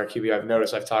talking about QB. I've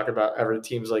noticed I've talked about every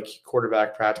team's like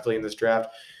quarterback practically in this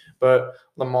draft, but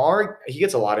Lamar, he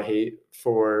gets a lot of hate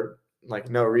for like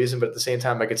no reason, but at the same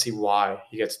time I could see why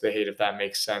he gets the hate, if that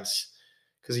makes sense.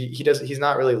 Because he's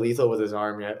not really lethal with his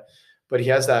arm yet, but he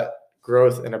has that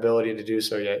growth and ability to do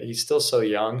so yet. He's still so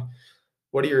young.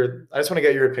 I just want to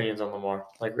get your opinions on Lamar,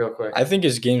 like real quick. I think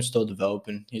his game's still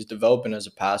developing. He's developing as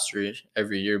a passer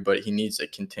every year, but he needs to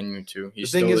continue to.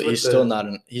 He's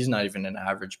not even an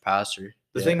average passer.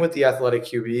 The thing with the athletic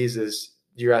QBs is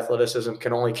your athleticism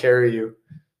can only carry you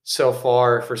so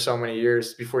far for so many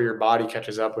years before your body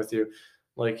catches up with you.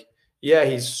 Like, yeah,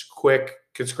 he's quick,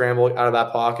 could scramble out of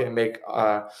that pocket and make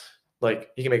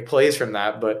he can make plays from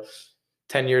that, but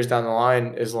 10 years down the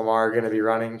line, is Lamar going to be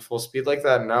running full speed like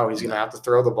that? No, he's going to have to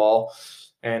throw the ball,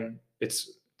 and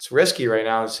it's risky right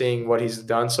now seeing what he's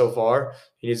done so far.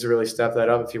 He needs to really step that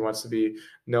up if he wants to be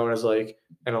known as like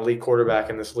an elite quarterback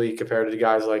in this league, compared to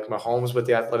guys like Mahomes with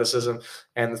the athleticism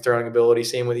and the throwing ability.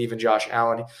 Same with even Josh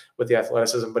Allen with the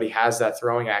athleticism, but he has that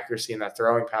throwing accuracy and that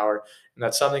throwing power, and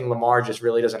that's something Lamar just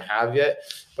really doesn't have yet.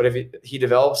 But if he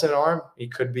develops an arm, he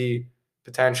could be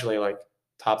potentially like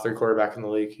top 3 quarterback in the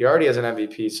league. He already has an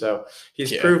MVP, so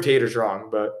he's proved haters wrong.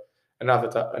 But enough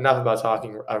about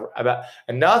talking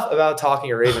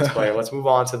a Ravens player. Let's move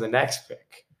on to the next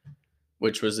pick,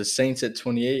 which was the Saints at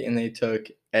 28, and they took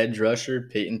edge rusher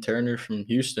Peyton Turner from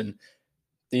Houston.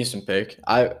 Decent pick.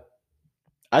 I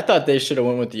thought they should have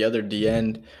went with the other D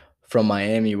end from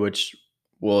Miami, which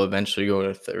will eventually go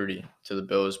to 30 to the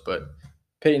Bills. But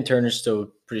Peyton Turner's still a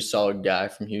pretty solid guy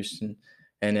from Houston,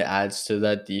 and it adds to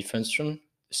that defense from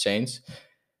the Saints.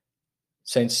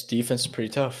 Saints defense is pretty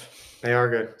tough. They are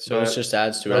good. So it just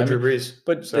adds to it. Drew Brees.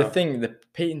 But the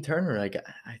Peyton Turner, I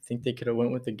think they could have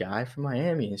went with the guy from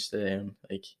Miami instead of him.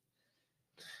 Like,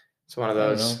 it's one of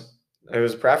those. It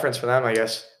was a preference for them, I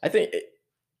guess. I think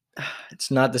it's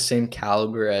not the same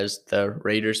caliber as the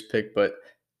Raiders pick, but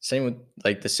Same with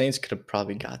like the Saints could have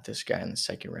probably got this guy in the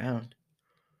second round.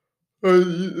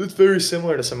 It's very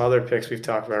similar to some other picks we've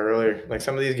talked about earlier. Like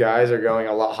some of these guys are going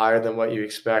a lot higher than what you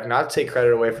expect. Not to take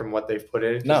credit away from what they've put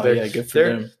in, because No, yeah, good for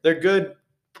them. they're good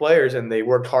players and they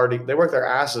worked hard. They worked their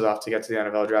asses off to get to the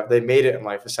NFL draft. They made it in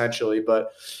life essentially,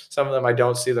 but some of them I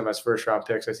don't see them as first round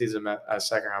picks. I see them as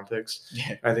second round picks.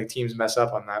 Yeah. I think teams mess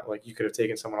up on that. Like you could have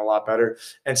taken someone a lot better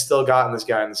and still gotten this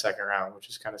guy in the second round, which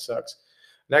is kind of sucks.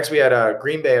 Next we had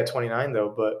Green Bay at 29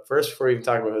 though. But first, before we even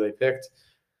talk about who they picked,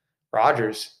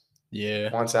 Rodgers.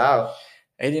 Yeah. Wants out.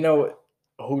 And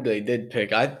who they did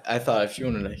pick? I thought if you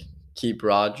wanted to keep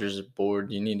Rodgers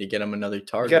aboard, you need to get him another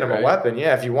target. Get him right? a weapon,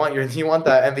 yeah. If you want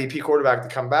that MVP quarterback to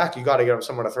come back, you got to get him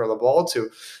someone to throw the ball to.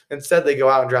 Instead, they go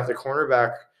out and draft a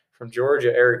cornerback from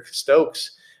Georgia, Eric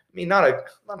Stokes. I mean, not a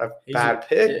bad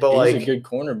pick, but he's a good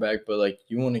cornerback. But like,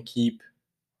 you want to keep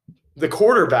the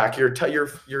quarterback, your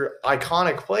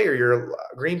iconic player, your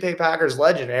Green Bay Packers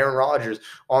legend, Aaron Rodgers,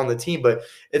 on the team. But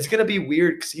it's gonna be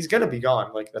weird because he's gonna be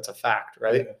gone. Like that's a fact,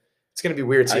 right? Yeah. It's gonna be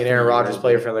weird seeing Aaron Rodgers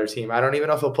play for another team. I don't even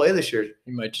know if he'll play this year.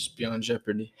 He might just be on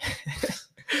Jeopardy.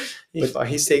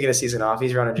 He's taking a season off.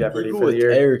 He's running Jeopardy for the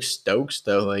year. Eric Stokes,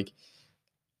 though, like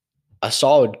a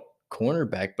solid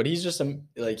cornerback, but he's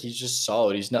just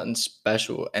solid. He's nothing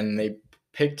special, and they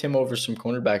picked him over some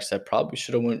cornerbacks that probably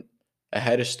should have went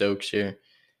ahead of Stokes here,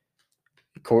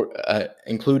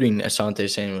 including Asante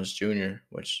Samuels Jr.,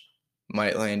 which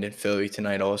might land in Philly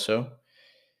tonight also.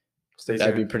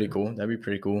 That'd be pretty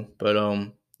cool.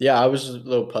 But yeah, I was a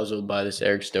little puzzled by this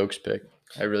Eric Stokes pick.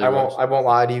 I won't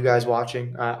lie to you guys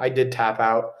watching. I did tap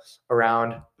out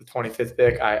around the 25th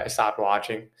pick. I stopped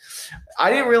watching.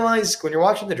 I didn't realize when you're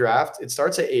watching the draft, it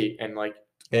starts at 8 and like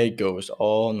it goes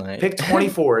all night. Pick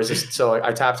 24 is just, so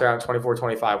I tapped around 24,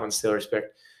 25 when Steelers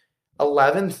picked.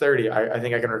 11:30, I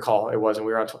think I can recall it was, and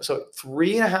we were on. So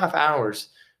 3.5 hours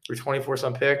for 24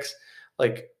 some picks.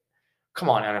 Like, come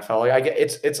on, NFL. Like, I get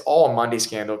it's all a Monday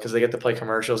scandal because they get to play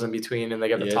commercials in between and they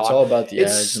get to talk. It's all about the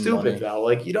ads. It's stupid though.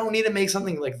 Like, you don't need to make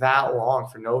something like that long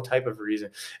for no type of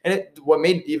reason. And what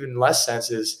made even less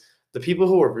sense is the people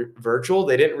who were virtual.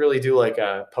 They didn't really do like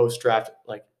a post draft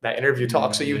like that interview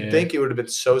talk. So you'd think it would have been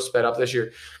so sped up this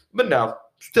year, but no.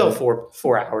 Still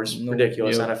 4 hours.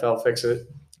 Ridiculous. NFL, fix it.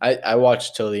 I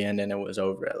watched till the end and it was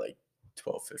over at like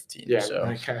 12:15. Yeah, so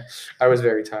okay. I was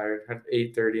very tired at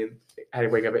 8:30 and I had to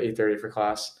wake up at 8:30 for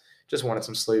class. Just wanted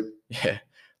some sleep. Yeah.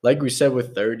 Like we said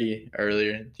with 30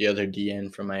 earlier, the other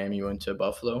DN from Miami went to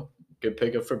Buffalo. Good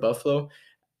pickup for Buffalo.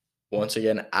 Once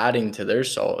again, adding to their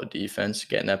solid defense,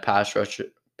 getting a pass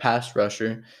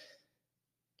rusher.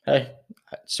 Hey,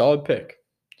 solid pick.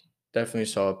 Definitely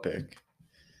solid pick.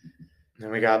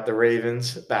 Then we got the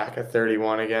Ravens back at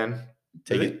 31 again.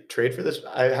 Did they trade for this?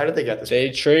 How did they get this?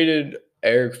 They traded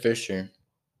Eric Fisher.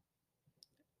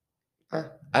 Huh.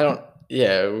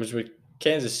 It was with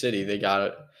Kansas City. They got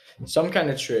it. Some kind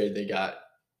of trade. They got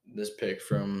this pick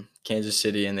from Kansas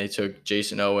City, and they took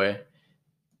Jason Owe,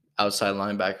 outside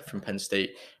linebacker from Penn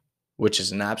State, which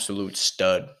is an absolute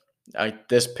stud.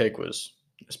 This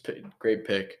great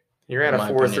pick. He ran a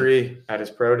 4.3 at his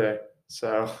pro day.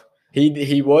 So he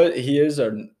is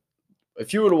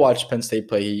if you would have watched Penn State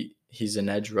play, he's an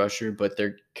edge rusher, but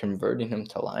they're converting him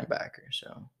to linebacker.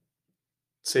 So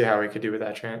see how he could do with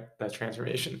that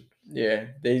transformation. Yeah,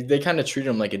 they kind of treat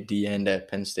him like a D end at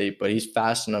Penn State, but he's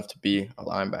fast enough to be a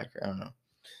linebacker. I don't know.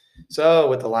 So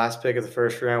with the last pick of the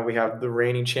first round, we have the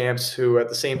reigning champs, who at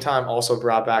the same time also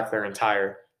brought back their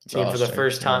entire team for the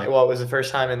first time. Well, it was the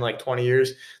first time in like 20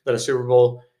 years that a Super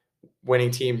Bowl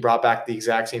winning team brought back the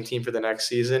exact same team for the next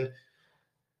season.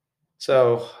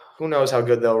 So who knows how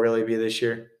good they'll really be this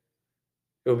year.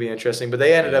 It'll be interesting. But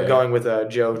they ended up going with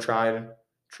Joe Tryon.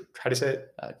 How do you say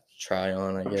it?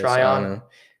 Tryon, I guess. Tryon.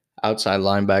 Outside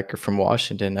linebacker from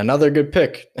Washington. Another good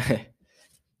pick.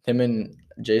 Him and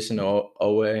Jason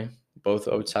Owe, both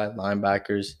outside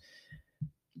linebackers,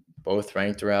 both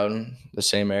ranked around the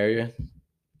same area.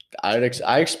 I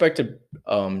expected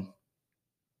them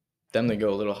to go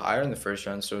a little higher in the first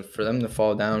round. So for them to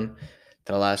fall down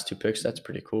to the last two picks, that's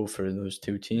pretty cool for those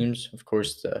two teams. Of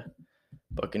course, the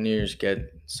Buccaneers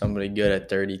get somebody good at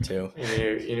 32.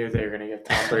 You knew they were going to get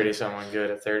Tom Brady, someone good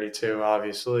at 32,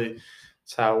 obviously.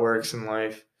 That's how it works in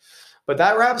life. But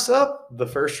that wraps up the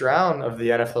first round of the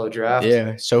NFL draft.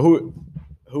 Yeah. So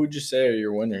who would you say are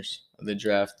your winners of the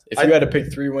draft? If you had to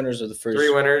pick three winners of the first round.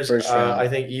 Three winners. I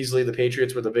think easily the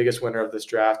Patriots were the biggest winner of this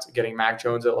draft. Getting Mac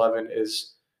Jones at 11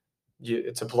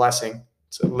 it's a blessing.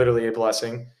 It's literally a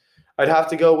blessing. I'd have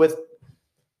to go with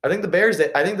I think the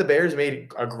Bears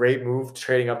made a great move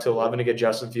trading up to 11 to get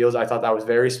Justin Fields. I thought that was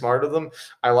very smart of them.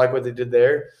 I like what they did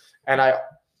there. And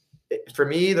For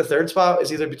me, the third spot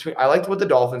is either between. I liked what the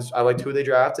Dolphins. I liked who they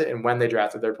drafted and when they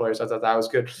drafted their players. I thought that was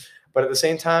good. But at the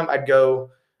same time, I'd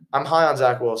go. I'm high on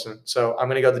Zach Wilson, so I'm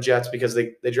going to go the Jets because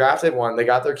they drafted one, they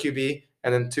got their QB,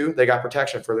 and then two, they got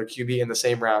protection for their QB in the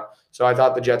same round. So I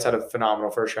thought the Jets had a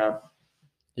phenomenal first round.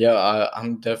 Yeah,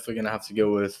 I'm definitely gonna have to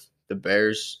go with the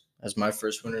Bears as my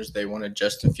first winners. They wanted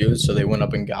Justin Fields, so they went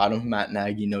up and got him. Matt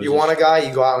Nagy knows. You want a guy,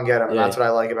 you go out and get him. And that's what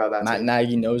I like about that. Matt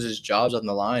Nagy knows his job's on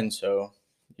the line, so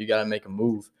you got to make a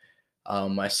move.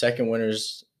 My second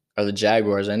winners are the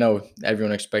Jaguars. I know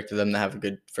everyone expected them to have a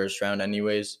good first round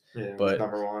anyways, but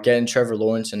number one. Getting Trevor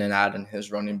Lawrence and then adding his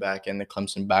running back in the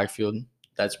Clemson backfield,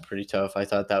 that's pretty tough. I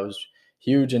thought that was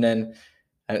huge. And then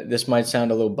this might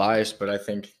sound a little biased, but I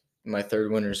think my third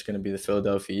winner is going to be the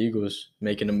Philadelphia Eagles,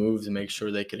 making a move to make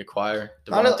sure they could acquire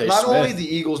Devontae Smith. Not only the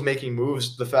Eagles making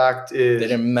moves, the fact is they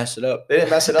didn't mess it up.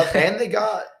 And they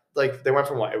got they went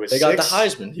from what? It was they got the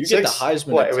Heisman. You get the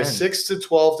Heisman. What? It was 6 to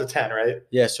 12 to 10, right?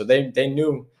 Yeah. So they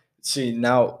knew. See,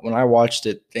 now when I watched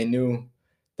it, they knew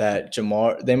that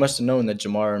Jamar. They must have known that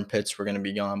Jamar and Pitts were going to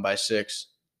be gone by 6.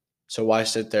 So why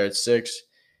sit there at 6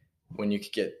 when you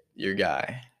could get your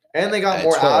guy? And they got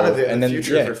more out of it in the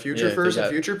future for future first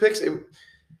and future picks.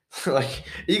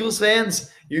 Eagles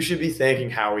fans, you should be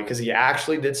thanking Howie because he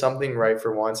actually did something right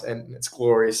for once, and it's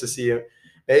glorious to see him.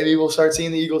 Maybe we'll start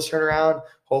seeing the Eagles turn around.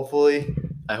 Hopefully.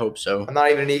 I hope so. I'm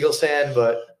not even an Eagles fan,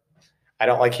 but I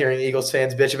don't like hearing Eagles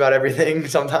fans bitch about everything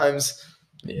sometimes.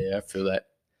 Yeah, I feel that.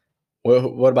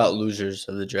 What about losers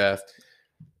of the draft?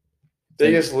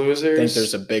 Biggest losers? I think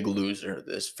there's a big loser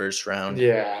this first round.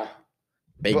 Yeah.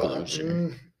 Big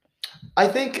loser. I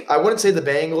think I wouldn't say the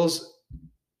Bengals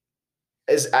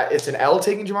it's an L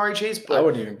taking Jamar Chase, but I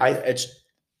wouldn't even. It's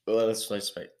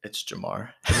Jamar.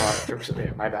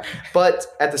 Jamar, my bad. But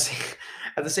at the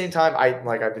same time,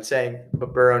 I've been saying,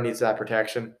 but Burrow needs that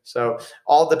protection. So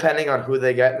all depending on who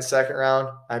they get in the second round.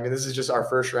 I mean, this is just our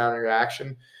first round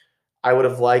reaction. I would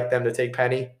have liked them to take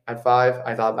Penny at 5.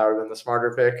 I thought that would have been the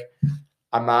smarter pick.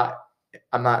 I'm not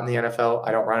in the NFL.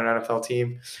 I don't run an NFL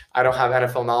team. I don't have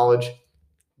NFL knowledge.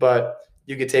 But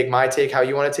you could take my take how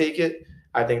you want to take it.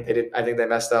 I think they did. I think they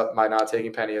messed up by not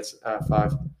taking Penny at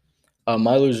 5.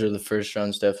 My loser of the first round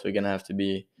is definitely gonna have to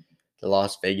be the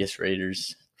Las Vegas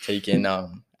Raiders taking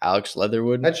Alex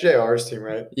Leatherwood. That's JR's team,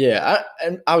 right? Yeah,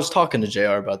 I was talking to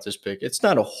JR about this pick. It's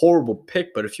not a horrible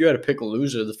pick, but if you had to pick a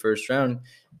loser of the first round,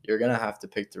 you're gonna have to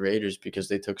pick the Raiders because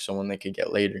they took someone they could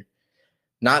get later.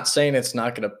 Not saying it's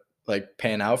not gonna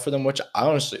pan out for them, which I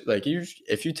honestly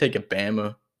if you take a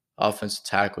Bama offensive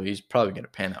tackle, he's probably gonna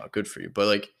pan out good for you.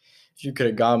 But if you could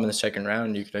have got him in the second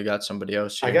round, you could have got somebody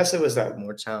else. I guess it was that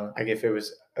more talent. It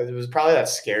was probably that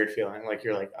scared feeling,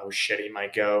 you're oh shit, he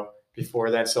might go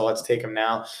before that, so let's take him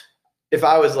now. If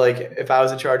I was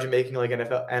in charge of making an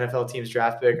NFL team's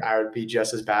draft pick, I would be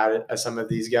just as bad as some of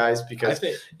these guys because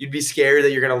you'd be scared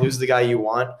that you're gonna lose the guy you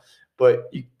want. But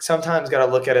you sometimes got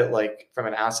to look at it from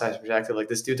an outside perspective.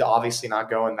 This dude's obviously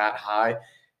not going that high.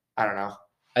 I don't know.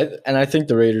 I think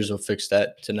the Raiders will fix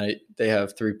that tonight. They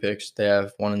have 3 picks. They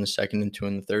have 1 in the second and 2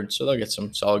 in the third. So they'll get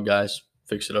some solid guys,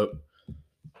 fix it up.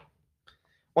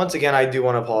 Once again, I do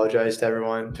want to apologize to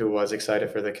everyone who was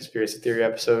excited for the conspiracy theory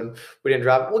episode. We didn't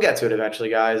drop it. We'll get to it eventually,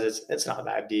 guys. It's not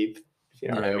that deep. You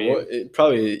know what I mean? Well,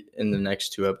 probably in the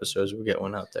next 2 episodes, we'll get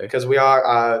one out there. Because we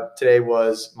are today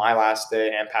was my last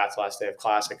day and Pat's last day of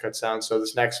class at Kutztown. So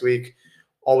this next week,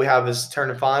 all we have is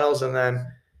tournament finals, and then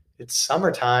it's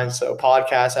summertime. So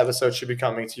podcast episodes should be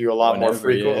coming to you a lot more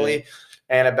frequently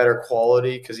and a better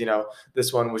quality. Because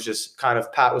this one was just kind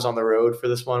of Pat was on the road for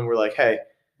this one. We're like, hey,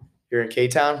 you're in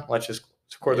K-Town. Let's just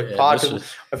record the pod.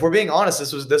 If we're being honest,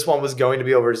 this one was going to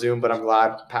be over Zoom, but I'm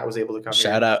glad Pat was able to come.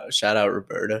 Shout out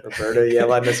Roberta.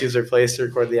 Letting us use her place to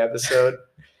record the episode.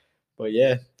 But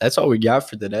yeah, that's all we got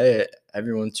for today.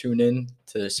 Everyone tune in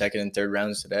to the second and third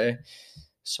rounds today.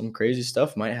 Some crazy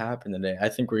stuff might happen today. I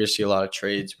think we're gonna see a lot of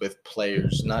trades with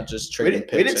players, not just trading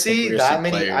picks. We didn't see that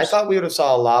many. Players. I thought we would have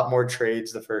saw a lot more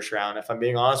trades the first round. If I'm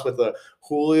being honest, with the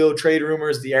Julio trade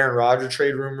rumors, the Aaron Rodgers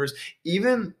trade rumors,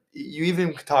 you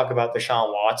even talk about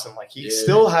Deshaun Watson. He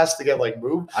still has to get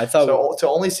moved. I thought so. To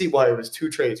only see it was 2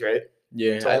 trades, right?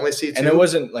 Yeah. To only see 2. And it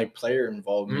wasn't player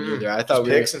involvement either. I thought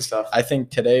picks and stuff. I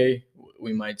think today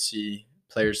we might see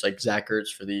players like Zach Ertz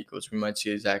for the Eagles. We might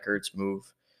see a Zach Ertz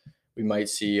move. We might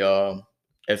see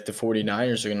if the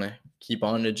 49ers are going to keep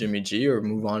on to Jimmy G or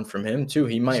move on from him too.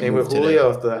 He might Same move with Julio.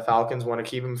 If the Falcons want to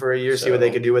keep him for a year, see what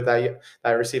they could do with that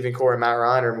receiving core and Matt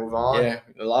Ryan or move on. Yeah,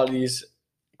 a lot of these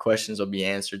questions will be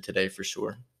answered today for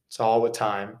sure. It's all with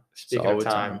time. Speaking of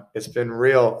time, it's been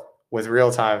real with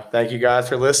real time. Thank you guys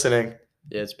for listening.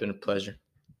 Yeah, it's been a pleasure.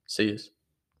 See you.